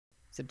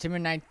September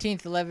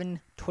 19th,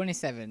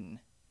 11/27.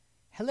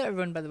 Hello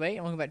everyone, by the way,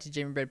 and welcome back to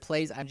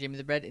JAMnBreadPlays. I'm Jamie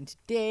the Bread, and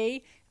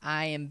today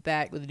I am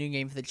back with a new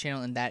game for the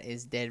channel, and that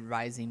is Dead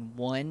Rising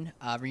 1,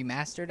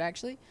 remastered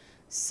actually.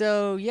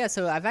 So yeah,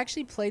 I've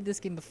actually played this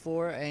game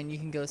before, and you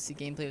can go see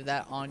gameplay of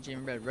that on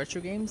JAMnBread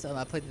Retro Games.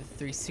 I played the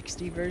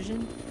 360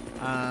 version,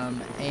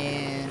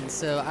 and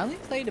so I only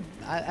played,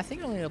 I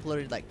think I only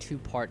uploaded like 2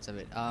 parts of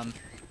it.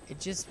 It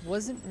just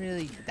wasn't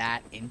really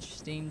that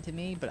interesting to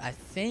me, but I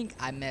think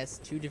I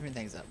messed 2 different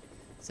things up.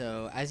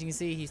 So as you can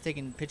see, he's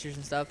taking pictures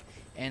and stuff,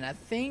 and I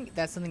think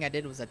that's something I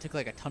did was I took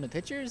like a ton of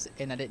pictures,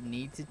 and I didn't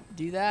need to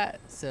do that.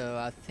 So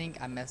I think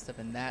I messed up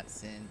in that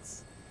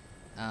sense.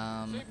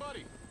 Say,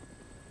 buddy,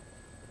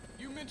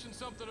 you mentioned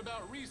something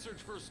about research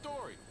for a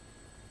story.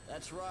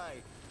 That's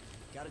right.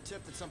 Got a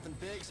tip that something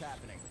big's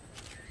happening.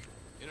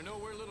 In a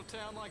nowhere little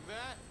town like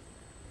that?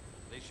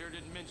 They sure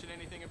didn't mention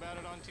anything about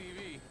it on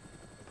TV.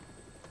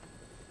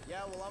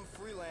 Yeah, well, I'm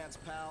freelance,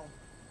 pal.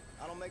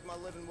 I don't make my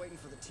living waiting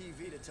for the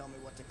TV to tell me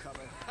what to cover.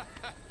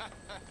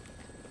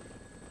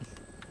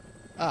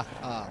 Oh,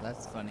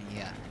 that's funny.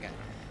 Yeah. Okay.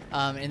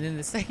 And then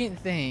the second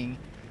thing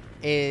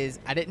is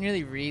I didn't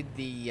really read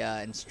the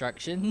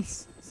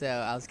instructions, so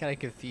I was kind of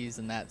confused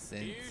in that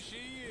sense. Here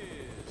she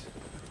is.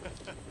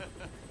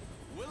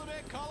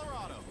 Willamette,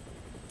 Colorado.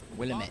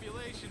 Willamette.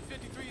 Population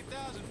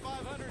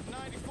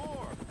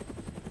 53,594.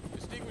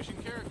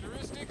 Distinguishing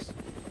characteristics: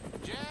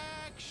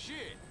 jack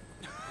shit.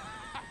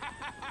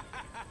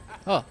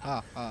 Oh.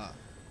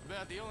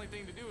 About the only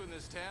thing to do in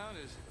this town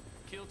is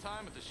kill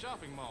time at the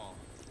shopping mall.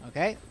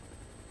 Okay.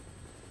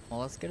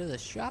 Well, let's go to the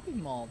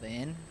shopping mall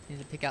then. Need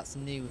to pick out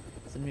some new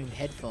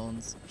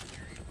headphones.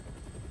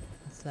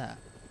 What's that?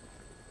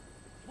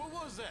 What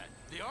was that?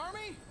 The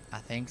army? I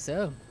think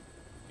so.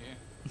 Yeah.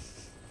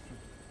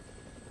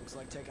 Looks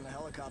like taking a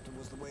helicopter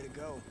was the way to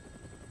go.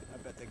 I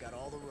bet they got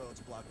all the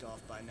roads blocked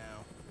off by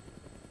now.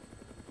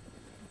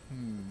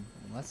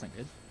 Well, that's not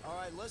good. All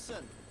right,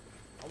 listen.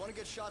 I want to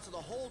get shots of the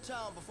whole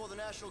town before the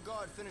National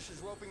Guard finishes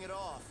roping it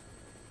off.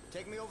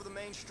 Take me over the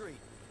main street.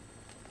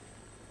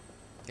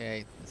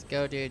 Okay, let's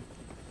go, dude.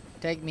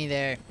 Take me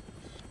there.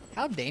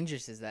 How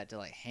dangerous is that to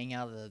like hang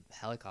out of the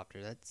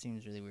helicopter? That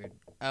seems really weird.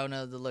 Oh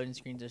no, the loading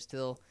screens are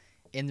still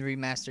in the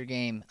remaster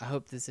game. I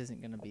hope this isn't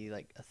gonna be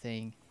like a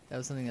thing. That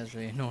was something that was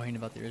really annoying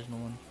about the original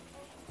one.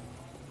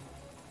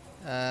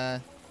 How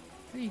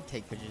do you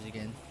take pictures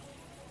again?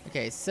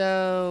 Okay,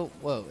 so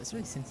whoa, it's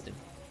really sensitive.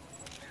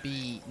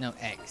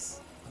 X.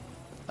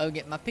 Oh,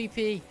 get my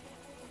PP.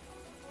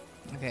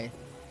 Okay,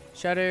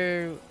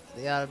 shutter.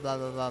 Yeah, blah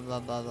blah blah blah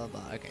blah blah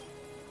blah. Okay.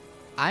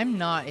 I'm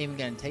not even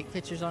gonna take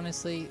pictures,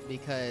 honestly,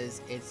 because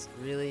it's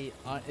really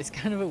it's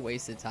kind of a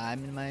waste of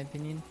time in my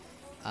opinion.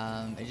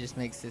 It just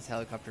makes this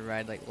helicopter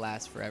ride like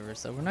last forever,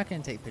 so we're not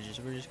gonna take pictures.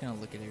 We're just gonna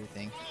look at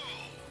everything.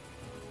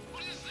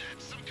 What is that?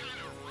 Some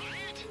kind of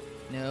riot?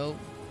 No,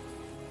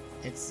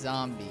 it's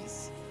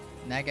zombies,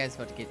 and that guy's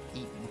about to get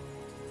eaten.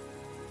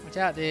 Watch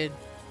out, dude.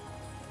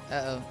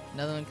 Uh-oh,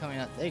 another one coming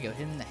up. There you go, hit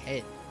him in the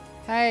head.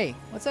 Hey,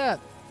 what's up?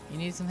 You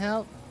need some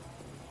help?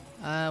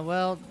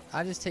 Well,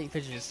 I just take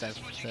pictures of stuff,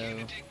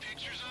 so...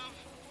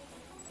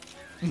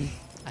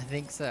 I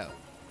think so.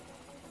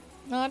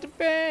 Not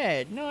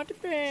bad, not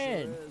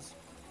bad. Sure is.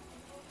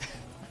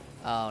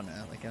 Oh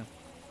no, like a...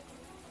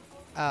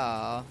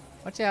 Oh,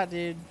 watch out,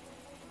 dude.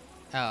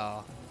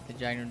 Oh, they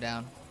dragged him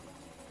down.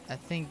 I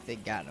think they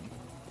got him.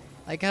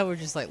 Like how we're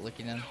just like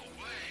looking at him.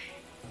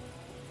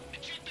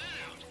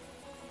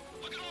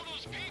 What the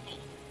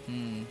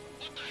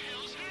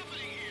hell's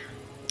happening here?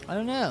 I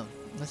don't know.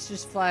 Let's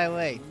just fly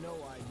away. No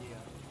idea.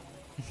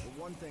 But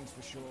one thing's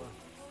for sure.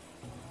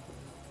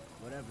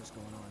 Whatever's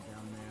going on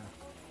down there,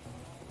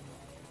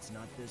 it's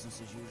not business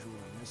as usual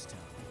in this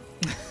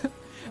town.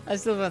 I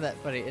still find that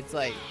funny. It's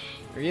like,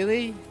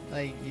 really?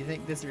 Like, you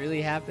think this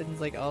really happens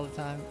like all the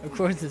time? Of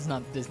course it's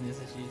not business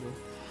as usual.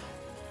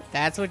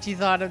 That's what you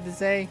thought of to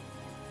say?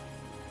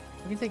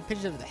 We can take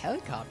pictures of the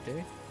helicopter.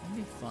 That'd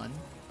be fun.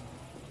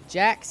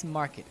 Jack's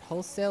Market,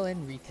 wholesale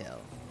and retail.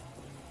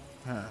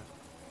 Huh.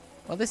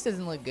 Well, this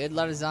doesn't look good. A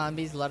lot of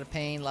zombies, a lot of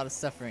pain, a lot of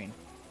suffering.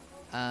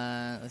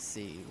 Let's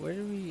see. Where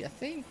do we... I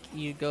think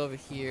you go over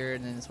here,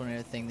 and then this one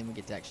other thing, then we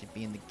get to actually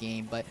be in the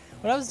game. But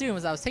what I was doing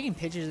was I was taking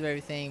pictures of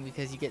everything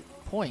because you get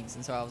points.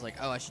 And so I was like,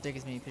 oh, I should take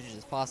as many pictures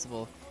as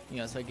possible, you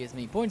know, so I get as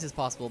many points as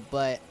possible.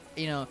 But,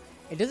 you know,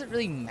 it doesn't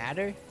really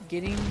matter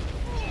getting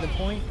the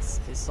points.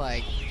 It's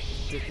like,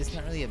 it's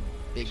not really a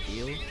big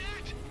deal.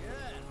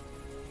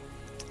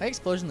 That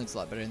explosion looks a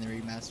lot better in the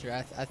remaster.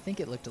 I think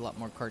it looked a lot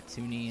more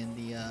cartoony in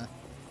the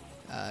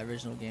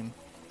original game.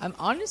 I'm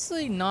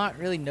honestly not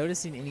really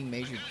noticing any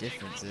major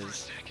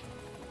differences.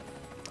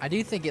 I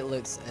do think it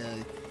looks,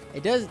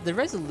 it does, the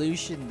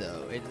resolution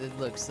though, it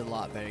looks a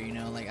lot better, you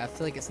know, like I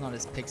feel like it's not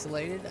as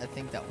pixelated. I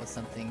think that was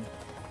something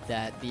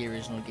that the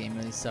original game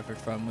really suffered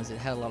from, was it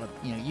had a lot of,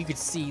 you know, you could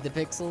see the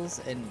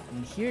pixels, and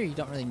here you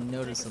don't really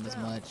notice them as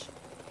much.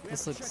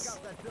 This looks,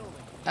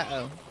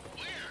 uh-oh,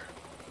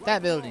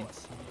 that building.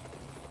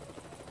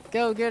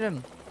 Go get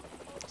him.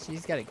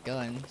 She's got a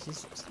gun.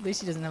 At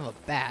least she doesn't have a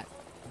bat.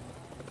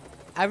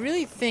 I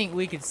really think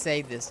we could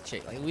save this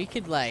chick. Like, we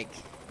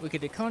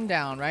could come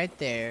down right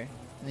there,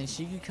 and then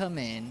she could come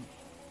in,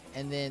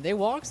 and then they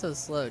walk so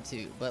slow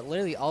too. But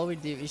literally, all we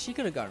do is she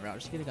could have gone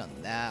around. She could have gone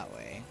that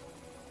way.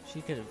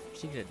 She could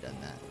have done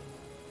that.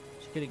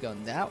 She could have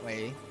gone that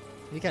way.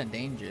 It'd be kind of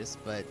dangerous,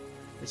 but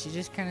she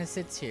just kind of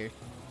sits here,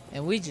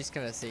 and we just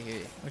kind of sit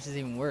here, which is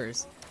even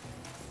worse.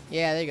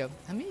 Yeah, there you go.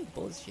 How many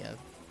bullets does she have?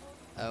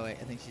 Oh wait,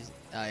 I think she's.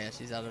 Oh yeah,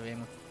 she's out of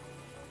ammo.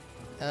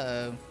 Uh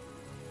oh.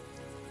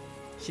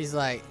 She's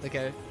like, look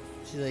at her.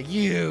 She's like,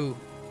 you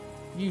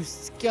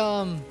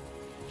scum.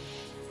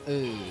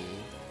 Ooh,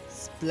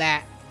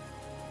 splat.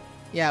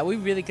 Yeah, we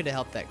really could have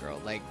helped that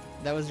girl. Like,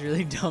 that was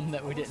really dumb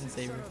that we didn't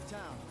save her.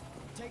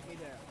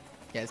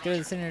 Yeah, let's go to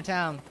the center of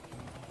town.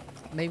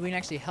 Maybe we can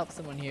actually help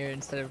someone here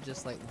instead of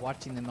just like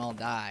watching them all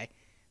die.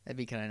 That'd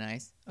be kind of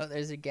nice. Oh,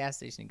 there's a gas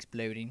station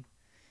exploding.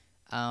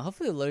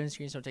 Hopefully the loading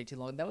screens don't take too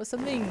long. That was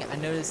something I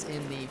noticed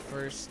in the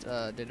first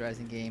Dead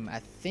Rising game. I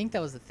think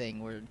that was the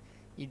thing where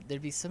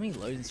there'd be so many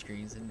loading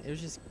screens, and it was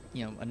just,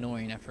 you know,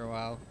 annoying after a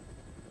while.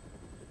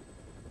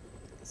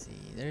 Let's see,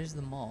 there's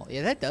the mall.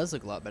 Yeah, that does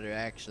look a lot better,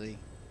 actually.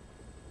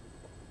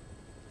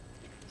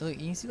 Look,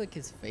 you can see like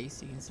his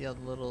face. You can see all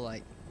the little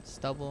like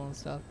stubble and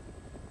stuff.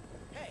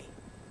 Hey,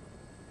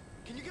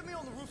 can you get me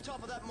on the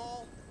rooftop of that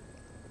mall?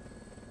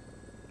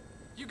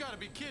 You gotta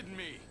be kidding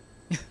me.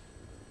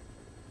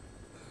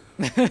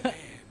 Man,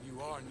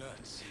 you are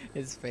nuts.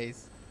 His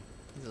face.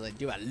 He's like,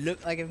 do I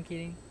look like I'm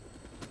kidding?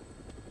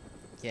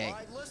 Okay. All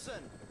right,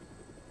 listen.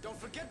 Don't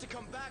forget to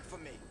come back for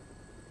me.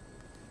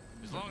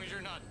 As long as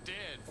you're not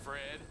dead,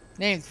 Fred.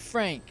 Name's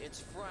Frank. It's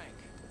Frank.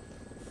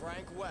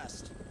 Frank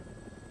West.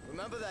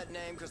 Remember that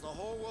name, because the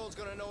whole world's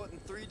gonna know it in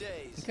 3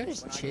 days. Look at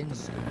his when I chin. get the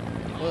suit.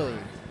 Whoa.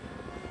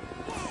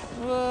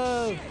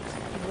 Whoa.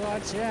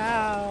 Watch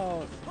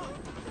out.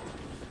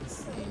 Let's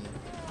see.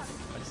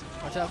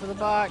 Watch out for the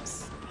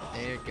box.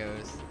 There it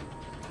goes.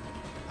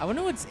 I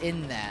wonder what's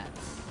in that.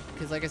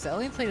 Because like I said, I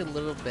only played a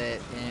little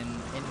bit,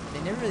 and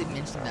they never really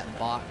mentioned that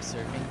box or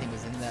if anything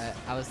was in that.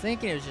 I was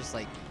thinking it was just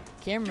like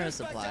camera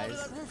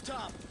supplies.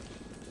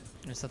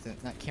 Or something,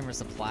 not camera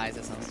supplies,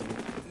 that sounds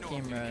stupid.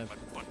 Camera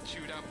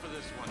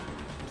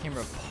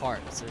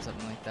parts or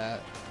something like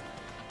that.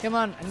 Come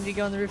on, I need to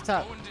go on the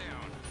rooftop.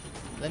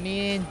 Let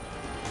me in.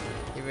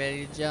 Get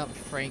ready to jump,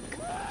 Frank.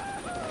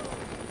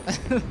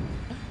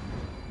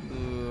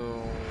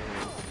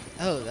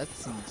 Oh, that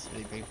seems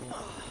really painful.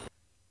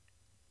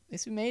 At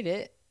least we made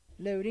it.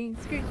 Loading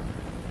screen.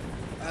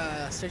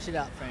 Stretch it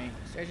out, Frank.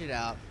 Stretch it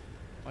out.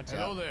 Watch out.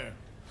 Hello there.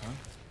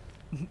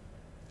 Huh?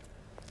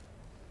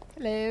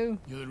 Hello.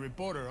 You're the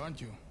reporter,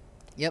 aren't you?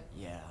 Yep.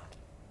 Yeah.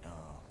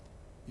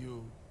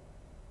 You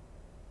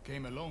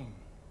came alone.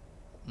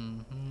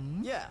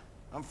 Mm-hmm. Yeah,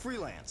 I'm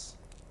freelance.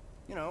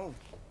 You know,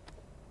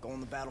 go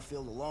on the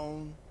battlefield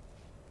alone,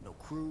 no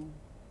crew.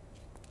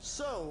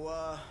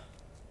 So,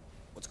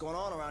 what's going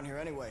on around here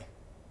anyway?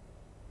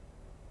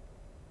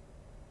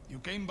 You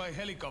came by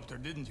helicopter,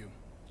 didn't you?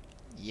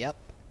 Yep.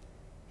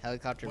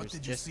 Helicopter What was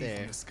did you just see there.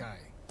 from the sky?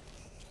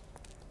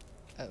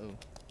 Uh-oh.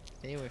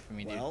 Stay away from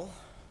me, dude. Well,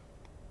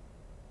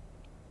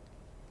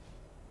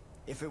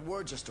 if it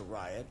were just a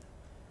riot,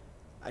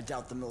 I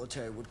doubt the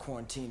military would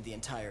quarantine the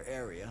entire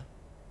area.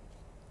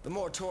 The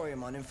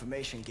moratorium on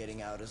information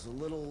getting out is a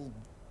little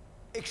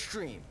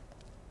extreme,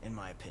 in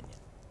my opinion.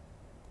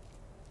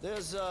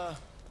 There's,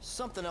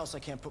 something else I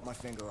can't put my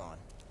finger on.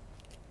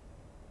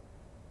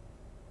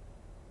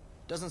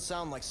 Doesn't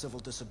sound like civil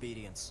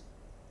disobedience.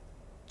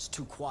 It's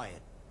too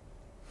quiet.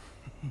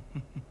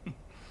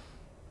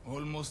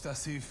 Almost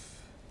as if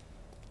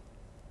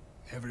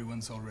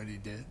everyone's already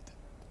dead.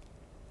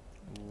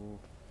 Ooh.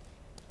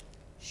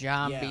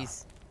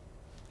 Zombies.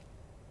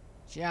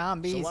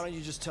 Zombies. So why don't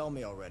you just tell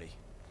me already?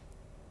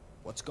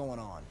 What's going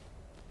on?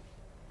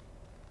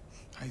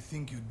 I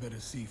think you'd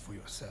better see for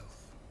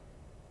yourself.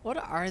 What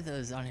are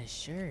those on his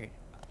shirt?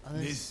 Are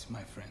those This,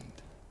 my friend,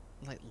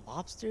 like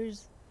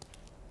lobsters?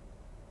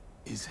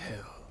 is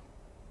hell.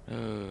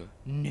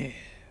 No.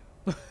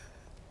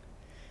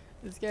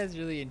 This guy's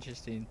really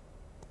interesting.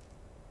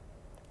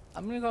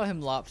 I'm gonna call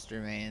him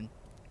Lobster Man.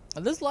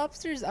 Are those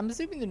lobsters? I'm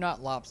assuming they're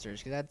not lobsters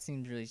because that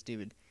seems really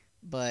stupid.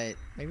 But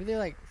maybe they're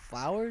like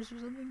flowers or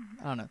something?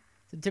 I don't know.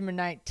 September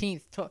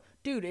 19th.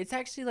 Dude, it's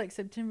actually like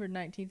September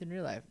 19th in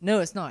real life.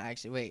 No, it's not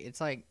actually. Wait,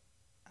 it's like...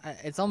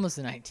 it's almost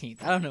the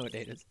 19th. I don't know what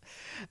date it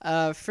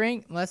is.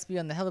 Frank must be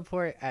on the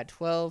heliport at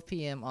 12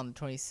 p.m. on the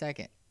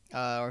 22nd.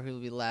 Or he will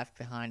be left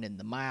behind in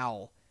the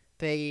mall.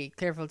 Pay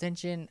careful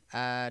attention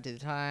to the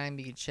time.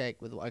 You can check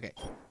with... Okay.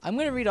 I'm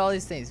going to read all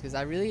these things because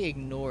I really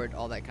ignored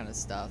all that kind of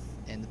stuff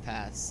in the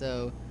past.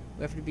 So...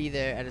 we have to be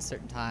there at a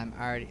certain time.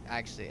 I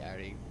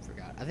already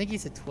forgot. I think he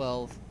said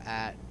 12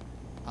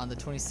 on the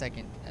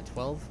 22nd at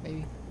 12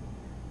 maybe.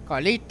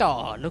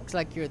 Carlito, looks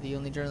like you're the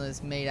only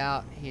journalist made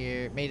out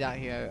here.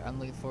 I'm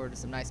looking forward to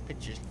some nice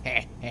pictures.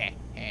 Wait,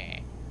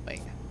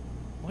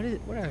 what are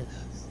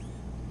those?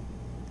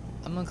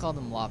 I'm gonna call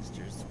them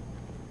lobsters.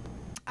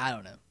 I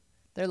don't know.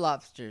 They're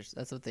lobsters.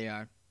 That's what they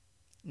are.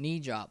 Knee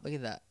drop. Look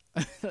at that.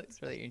 That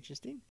looks really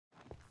interesting.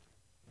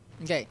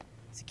 Okay.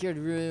 Secured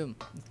room.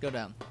 Let's go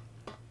down.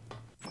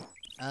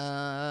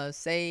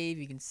 Save.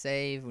 You can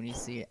save when you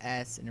see an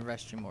S in a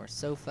restroom or a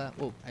sofa.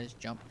 Whoa, I just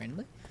jumped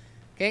randomly.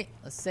 Okay,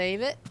 let's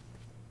save it.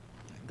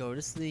 Go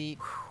to sleep.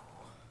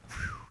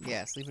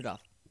 Yeah, sleep it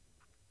off.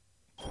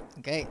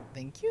 Okay,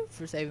 thank you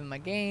for saving my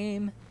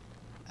game.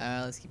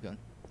 Let's keep going.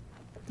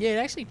 Yeah, it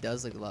actually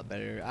does look a lot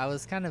better. I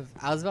was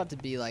about to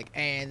be like,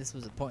 this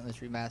was a pointless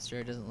remaster.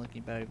 It doesn't look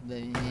any better.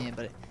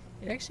 But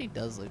it actually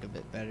does look a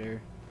bit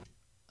better.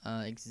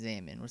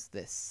 Examine. What's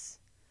this?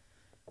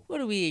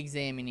 What are we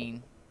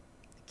examining?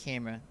 The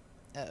camera.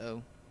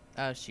 Uh-oh.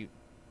 Oh, shoot.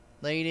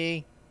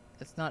 Lady,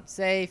 that's not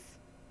safe.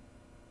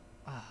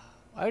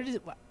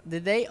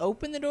 Did they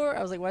open the door?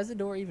 I was like, why is the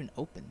door even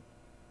open?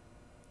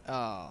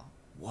 Oh.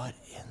 What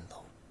in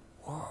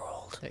the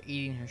world? They're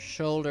eating her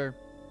shoulder.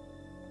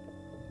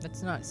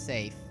 That's not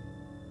safe.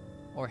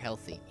 Or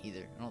healthy,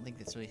 either. I don't think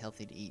that's really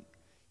healthy to eat.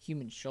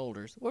 Human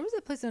shoulders. What was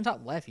that place on the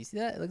top left? You see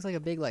that? It looks like a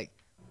big, like...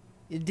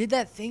 It did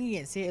that thing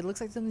again. See, it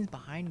looks like something's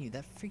behind you.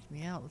 That freaked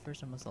me out the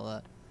first time I saw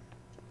that.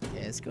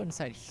 Yeah, let's go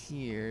inside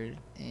here.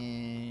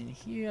 And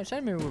here... I'm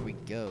trying to remember where we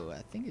go.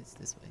 I think it's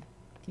this way.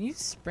 Can you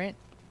sprint?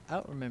 I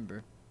don't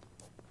remember.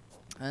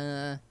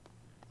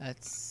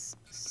 That's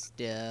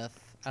stuff.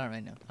 I don't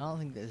really know. I don't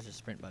think there's a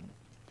sprint button.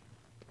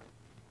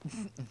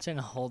 I'm trying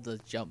to hold the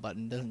jump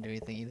button. Doesn't do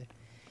anything either.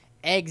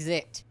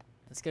 Exit.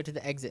 Let's go to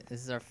the exit.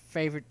 This is our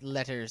favorite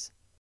letters.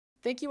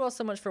 Thank you all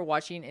so much for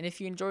watching, and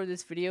if you enjoyed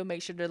this video,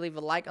 make sure to leave a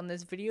like on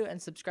this video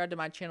and subscribe to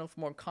my channel for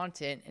more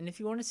content. And if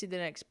you want to see the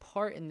next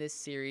part in this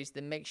series,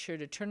 then make sure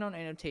to turn on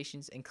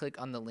annotations and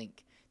click on the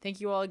link.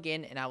 Thank you all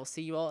again, and I will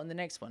see you all in the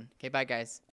next one. Okay, bye guys.